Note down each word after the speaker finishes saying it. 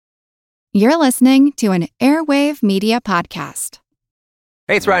You're listening to an Airwave Media Podcast.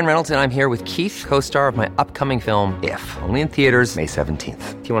 Hey, it's Ryan Reynolds, and I'm here with Keith, co-star of my upcoming film, If, only in theaters May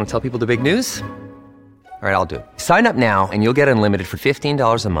 17th. Do you want to tell people the big news? All right, I'll do it. Sign up now and you'll get unlimited for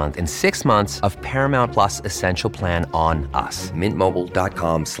 $15 a month and 6 months of Paramount Plus Essential Plan on us.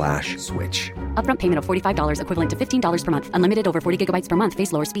 MintMobile.com/switch. Upfront payment of $45 equivalent to $15 per month. Unlimited over 40 gigabytes per month.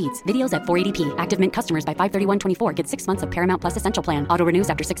 Face lower speeds. Videos at 480p. Active Mint customers by 531.24 get 6 months of Paramount Plus Essential Plan. Auto renews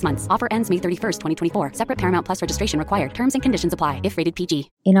after 6 months. Offer ends May 31st, 2024. Separate Paramount Plus registration required. Terms and conditions apply if rated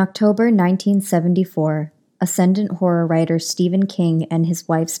PG. In October 1974, Ascendant horror writer Stephen King and his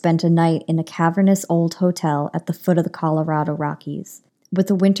wife spent a night in a cavernous old hotel at the foot of the Colorado Rockies. With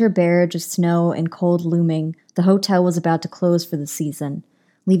the winter barrage of snow and cold looming, the hotel was about to close for the season,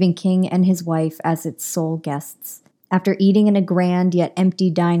 leaving King and his wife as its sole guests. After eating in a grand yet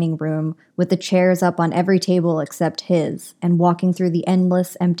empty dining room, with the chairs up on every table except his, and walking through the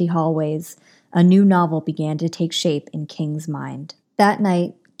endless empty hallways, a new novel began to take shape in King's mind. That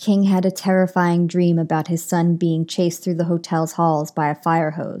night, King had a terrifying dream about his son being chased through the hotel's halls by a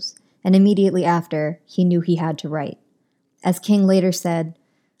fire hose, and immediately after, he knew he had to write. As King later said,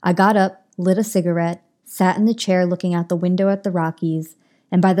 "I got up, lit a cigarette, sat in the chair looking out the window at the Rockies,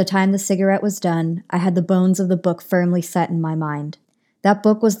 and by the time the cigarette was done, I had the bones of the book firmly set in my mind." That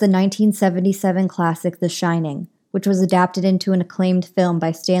book was the 1977 classic The Shining, which was adapted into an acclaimed film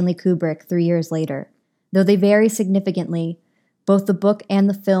by Stanley Kubrick 3 years later. Though they vary significantly, both the book and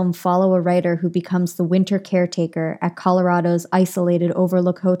the film follow a writer who becomes the winter caretaker at Colorado's isolated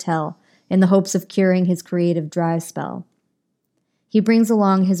Overlook Hotel in the hopes of curing his creative dry spell. He brings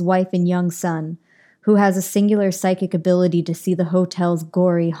along his wife and young son, who has a singular psychic ability to see the hotel's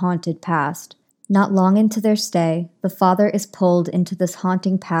gory, haunted past. Not long into their stay, the father is pulled into this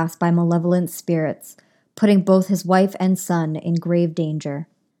haunting past by malevolent spirits, putting both his wife and son in grave danger.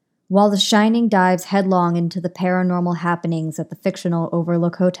 While The Shining dives headlong into the paranormal happenings at the fictional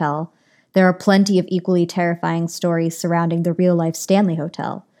Overlook Hotel, there are plenty of equally terrifying stories surrounding the real-life Stanley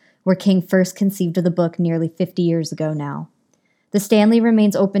Hotel, where King first conceived of the book nearly 50 years ago now. The Stanley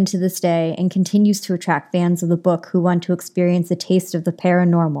remains open to this day and continues to attract fans of the book who want to experience a taste of the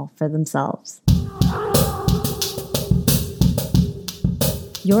paranormal for themselves.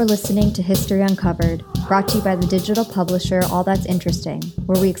 You're listening to History Uncovered, brought to you by the digital publisher All That's Interesting,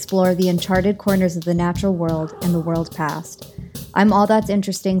 where we explore the uncharted corners of the natural world and the world past. I'm All That's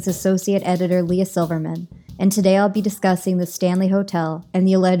Interesting's associate editor Leah Silverman, and today I'll be discussing the Stanley Hotel and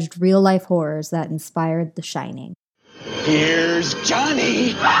the alleged real-life horrors that inspired The Shining. Here's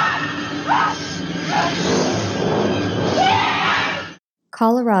Johnny!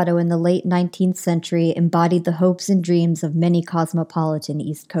 Colorado in the late 19th century embodied the hopes and dreams of many cosmopolitan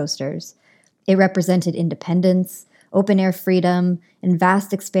East Coasters. It represented independence, open-air freedom, and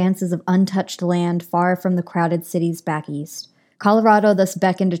vast expanses of untouched land far from the crowded cities back east. Colorado thus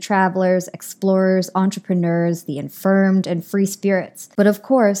beckoned to travelers, explorers, entrepreneurs, the infirmed, and free spirits. But of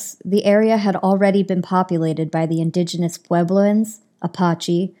course, the area had already been populated by the indigenous Puebloans,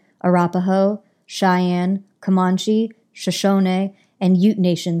 Apache, Arapaho, Cheyenne, Comanche, Shoshone, and Ute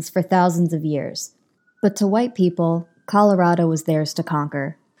nations for thousands of years. But to white people, Colorado was theirs to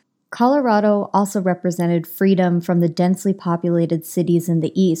conquer. Colorado also represented freedom from the densely populated cities in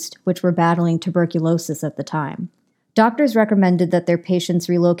the east, which were battling tuberculosis at the time. Doctors recommended that their patients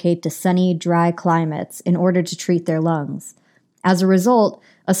relocate to sunny, dry climates in order to treat their lungs. As a result,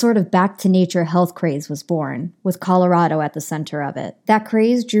 a sort of back-to-nature health craze was born, with Colorado at the center of it. That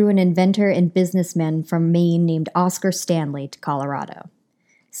craze drew an inventor and businessman from Maine named Oscar Stanley to Colorado.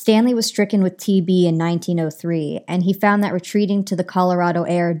 Stanley was stricken with TB in 1903, and he found that retreating to the Colorado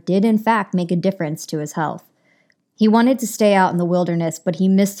air did in fact make a difference to his health. He wanted to stay out in the wilderness, but he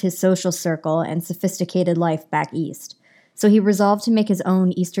missed his social circle and sophisticated life back east, so he resolved to make his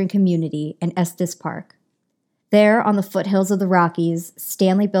own eastern community in Estes Park. There, on the foothills of the Rockies,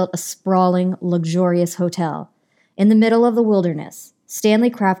 Stanley built a sprawling, luxurious hotel. In the middle of the wilderness,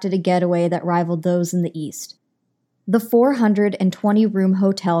 Stanley crafted a getaway that rivaled those in the east. The 420-room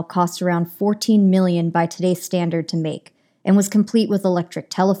hotel cost around $14 million by today's standard to make, and was complete with electric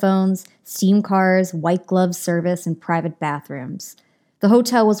telephones, steam cars, white glove service, and private bathrooms. The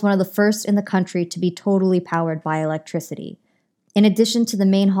hotel was one of the first in the country to be totally powered by electricity. In addition to the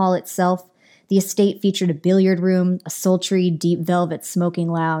main hall itself, the estate featured a billiard room, a sultry, deep velvet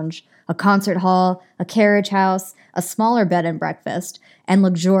smoking lounge, a concert hall, a carriage house, a smaller bed and breakfast, and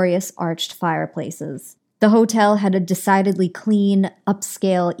luxurious arched fireplaces. The hotel had a decidedly clean,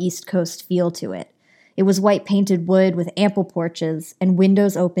 upscale East Coast feel to it. It was white-painted wood with ample porches and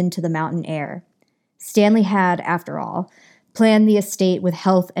windows open to the mountain air. Stanley had, after all, planned the estate with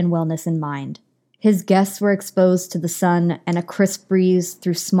health and wellness in mind. His guests were exposed to the sun and a crisp breeze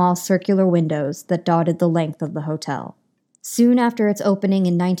through small circular windows that dotted the length of the hotel. Soon after its opening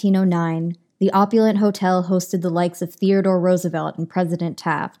in 1909, the opulent hotel hosted the likes of Theodore Roosevelt and President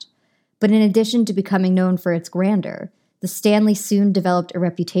Taft. But in addition to becoming known for its grandeur, the Stanley soon developed a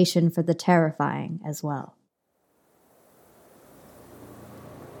reputation for the terrifying as well.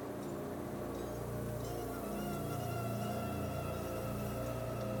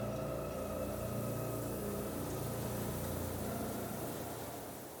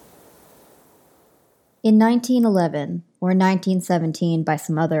 In 1911, or 1917 by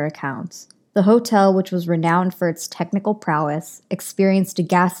some other accounts, the hotel, which was renowned for its technical prowess, experienced a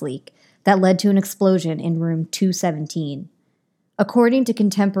gas leak that led to an explosion in room 217. According to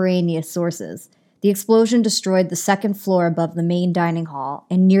contemporaneous sources, the explosion destroyed the second floor above the main dining hall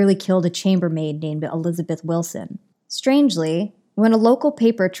and nearly killed a chambermaid named Elizabeth Wilson. Strangely, when a local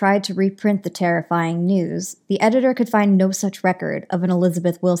paper tried to reprint the terrifying news, the editor could find no such record of an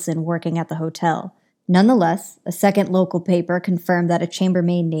Elizabeth Wilson working at the hotel. Nonetheless, a second local paper confirmed that a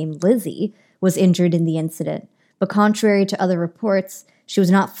chambermaid named Lizzie was injured in the incident, but contrary to other reports, she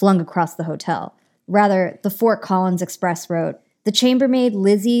was not flung across the hotel. Rather, the Fort Collins Express wrote, "The chambermaid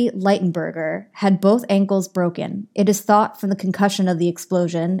Lizzie Leitenberger had both ankles broken, it is thought from the concussion of the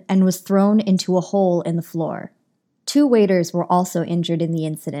explosion, and was thrown into a hole in the floor." 2 waiters were also injured in the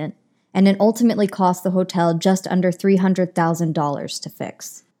incident, and it ultimately cost the hotel just under $300,000 to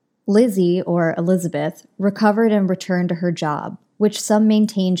fix. Lizzie, or Elizabeth, recovered and returned to her job, which some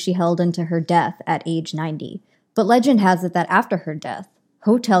maintain she held until her death at age 90. But legend has it that after her death,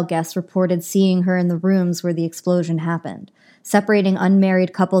 hotel guests reported seeing her in the rooms where the explosion happened, separating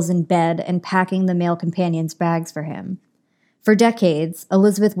unmarried couples in bed and packing the male companion's bags for him. For decades,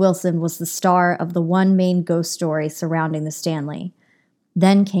 Elizabeth Wilson was the star of the one main ghost story surrounding the Stanley.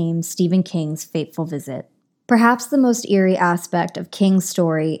 Then came Stephen King's fateful visit. Perhaps the most eerie aspect of King's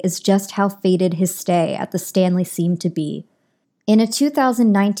story is just how fated his stay at the Stanley seemed to be. In a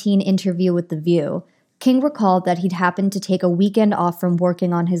 2019 interview with The View, King recalled that he'd happened to take a weekend off from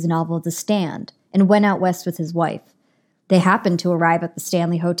working on his novel The Stand and went out west with his wife. They happened to arrive at the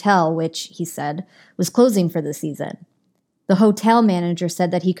Stanley Hotel, which, he said, was closing for the season. The hotel manager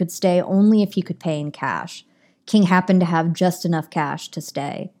said that he could stay only if he could pay in cash. King happened to have just enough cash to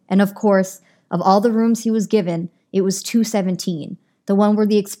stay. And of course, of all the rooms he was given, it was 217, the one where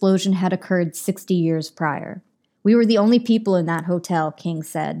the explosion had occurred 60 years prior. "We were the only people in that hotel," King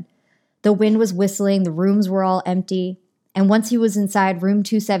said. The wind was whistling, the rooms were all empty, and once he was inside room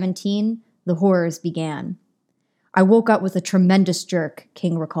 217, the horrors began. "I woke up with a tremendous jerk,"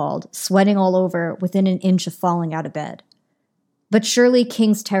 King recalled, sweating all over, within an inch of falling out of bed. But surely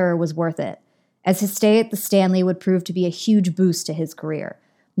King's terror was worth it, as his stay at the Stanley would prove to be a huge boost to his career.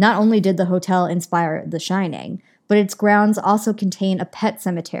 Not only did the hotel inspire The Shining, but its grounds also contain a pet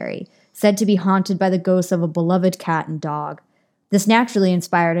cemetery, said to be haunted by the ghosts of a beloved cat and dog. This naturally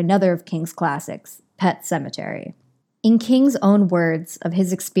inspired another of King's classics, Pet Sematary. In King's own words of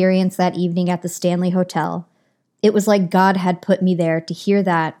his experience that evening at the Stanley Hotel, "It was like God had put me there to hear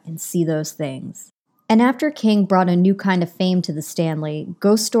that and see those things." And after King brought a new kind of fame to the Stanley,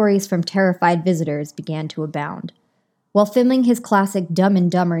 ghost stories from terrified visitors began to abound. While filming his classic Dumb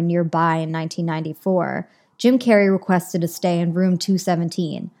and Dumber nearby in 1994, Jim Carrey requested a stay in room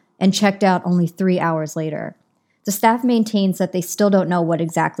 217 and checked out only 3 hours later. The staff maintains that they still don't know what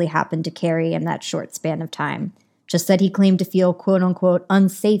exactly happened to Carrey in that short span of time, just that he claimed to feel quote-unquote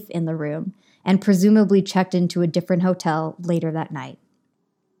unsafe in the room and presumably checked into a different hotel later that night.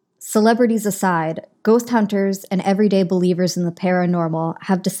 Celebrities aside, ghost hunters and everyday believers in the paranormal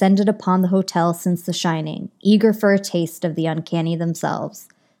have descended upon the hotel since The Shining, eager for a taste of the uncanny themselves.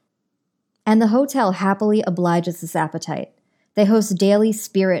 And the hotel happily obliges this appetite. They host daily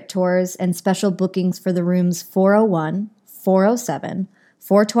spirit tours and special bookings for the rooms 401, 407,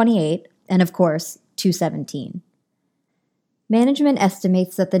 428, and of course, 217. Management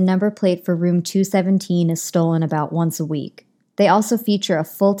estimates that the number plate for room 217 is stolen about once a week. They also feature a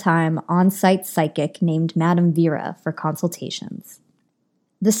full-time, on-site psychic named Madame Vera for consultations.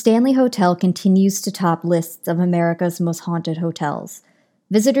 The Stanley Hotel continues to top lists of America's most haunted hotels.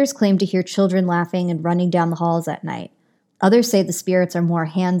 Visitors claim to hear children laughing and running down the halls at night. Others say the spirits are more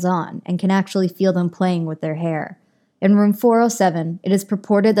hands-on and can actually feel them playing with their hair. In room 407, it is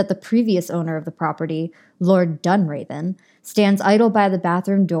purported that the previous owner of the property, Lord Dunraven, stands idle by the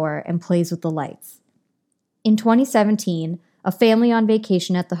bathroom door and plays with the lights. In 2017, a family on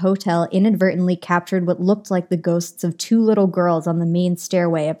vacation at the hotel inadvertently captured what looked like the ghosts of 2 little girls on the main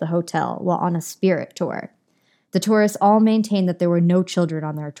stairway of the hotel while on a spirit tour. The tourists all maintain that there were no children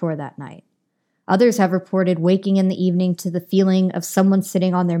on their tour that night. Others have reported waking in the evening to the feeling of someone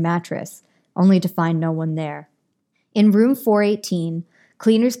sitting on their mattress, only to find no one there. In room 418,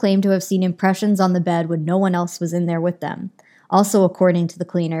 cleaners claim to have seen impressions on the bed when no one else was in there with them. Also, according to the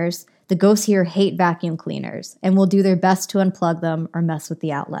cleaners, the ghosts here hate vacuum cleaners and will do their best to unplug them or mess with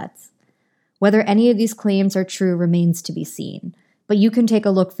the outlets. Whether any of these claims are true remains to be seen, but you can take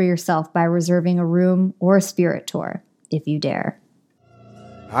a look for yourself by reserving a room or a spirit tour, if you dare.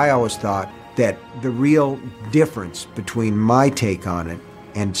 I always thought that the real difference between my take on it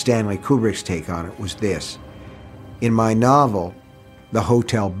and Stanley Kubrick's take on it was this. In my novel, the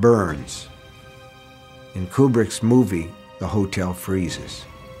hotel burns. In Kubrick's movie, the hotel freezes.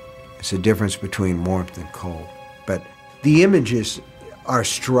 It's a difference between warmth and cold. But the images are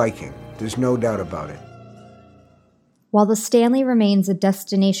striking. There's no doubt about it. While the Stanley remains a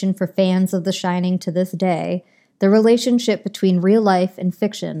destination for fans of The Shining to this day, the relationship between real life and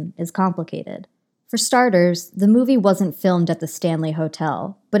fiction is complicated. For starters, the movie wasn't filmed at the Stanley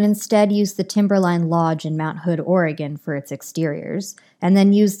Hotel, but instead used the Timberline Lodge in Mount Hood, Oregon for its exteriors, and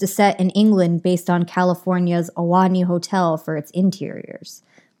then used a set in England based on California's Ahwahnee Hotel for its interiors.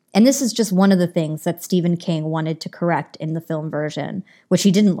 And this is just one of the things that Stephen King wanted to correct in the film version, which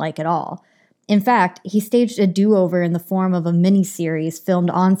he didn't like at all. In fact, he staged a do-over in the form of a miniseries filmed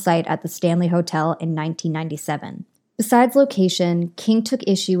on-site at the Stanley Hotel in 1997. Besides location, King took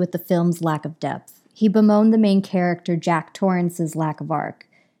issue with the film's lack of depth. He bemoaned the main character Jack Torrance's lack of arc.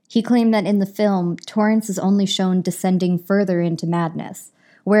 He claimed that in the film, Torrance is only shown descending further into madness,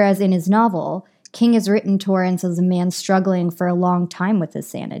 whereas in his novel, King has written Torrance as a man struggling for a long time with his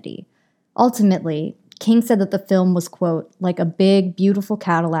sanity. Ultimately, King said that the film was, quote, like a big, beautiful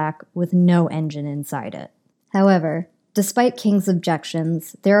Cadillac with no engine inside it. However, despite King's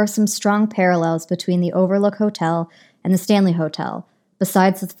objections, there are some strong parallels between the Overlook Hotel and the Stanley Hotel,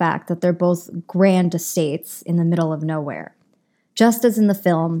 besides the fact that they're both grand estates in the middle of nowhere. Just as in the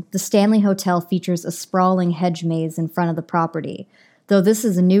film, the Stanley Hotel features a sprawling hedge maze in front of the property, though this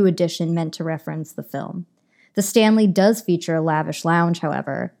is a new addition meant to reference the film. The Stanley does feature a lavish lounge,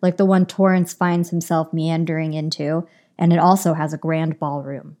 however, like the one Torrance finds himself meandering into, and it also has a grand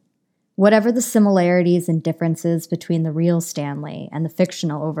ballroom. Whatever the similarities and differences between the real Stanley and the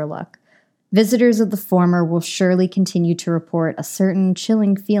fictional Overlook, visitors of the former will surely continue to report a certain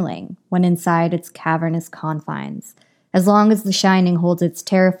chilling feeling when inside its cavernous confines, as long as The Shining holds its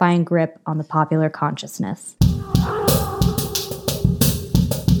terrifying grip on the popular consciousness.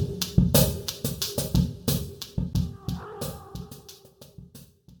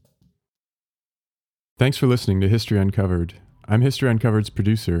 Thanks for listening to History Uncovered. I'm History Uncovered's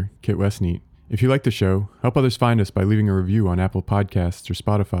producer, Kit Westneat. If you like the show, help others find us by leaving a review on Apple Podcasts or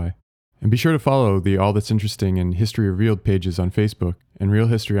Spotify. And be sure to follow the All That's Interesting and History Revealed pages on Facebook and Real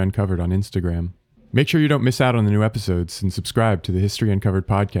History Uncovered on Instagram. Make sure you don't miss out on the new episodes and subscribe to the History Uncovered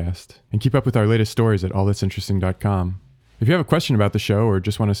podcast. And keep up with our latest stories at allthat'sinteresting.com. If you have a question about the show or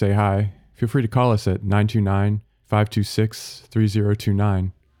just want to say hi, feel free to call us at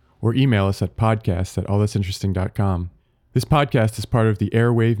 929-526-3029. or email us at podcast@allthat'sinteresting.com. This podcast is part of the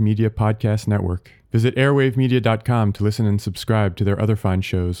Airwave Media Podcast Network. Visit airwavemedia.com to listen and subscribe to their other fine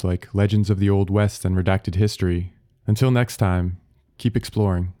shows like Legends of the Old West and Redacted History. Until next time, keep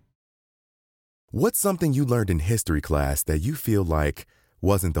exploring. What's something you learned in history class that you feel like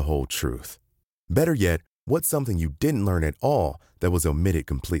wasn't the whole truth? Better yet, what's something you didn't learn at all that was omitted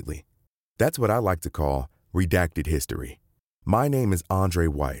completely? That's what I like to call redacted history. My name is Andre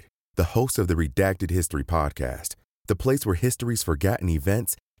White, the host of the Redacted History Podcast, the place where history's forgotten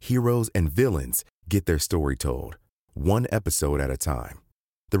events, heroes, and villains get their story told, one episode at a time.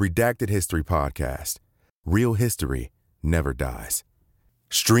 The Redacted History Podcast. Real history never dies.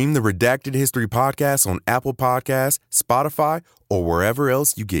 Stream the Redacted History Podcast on Apple Podcasts, Spotify, or wherever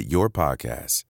else you get your podcasts.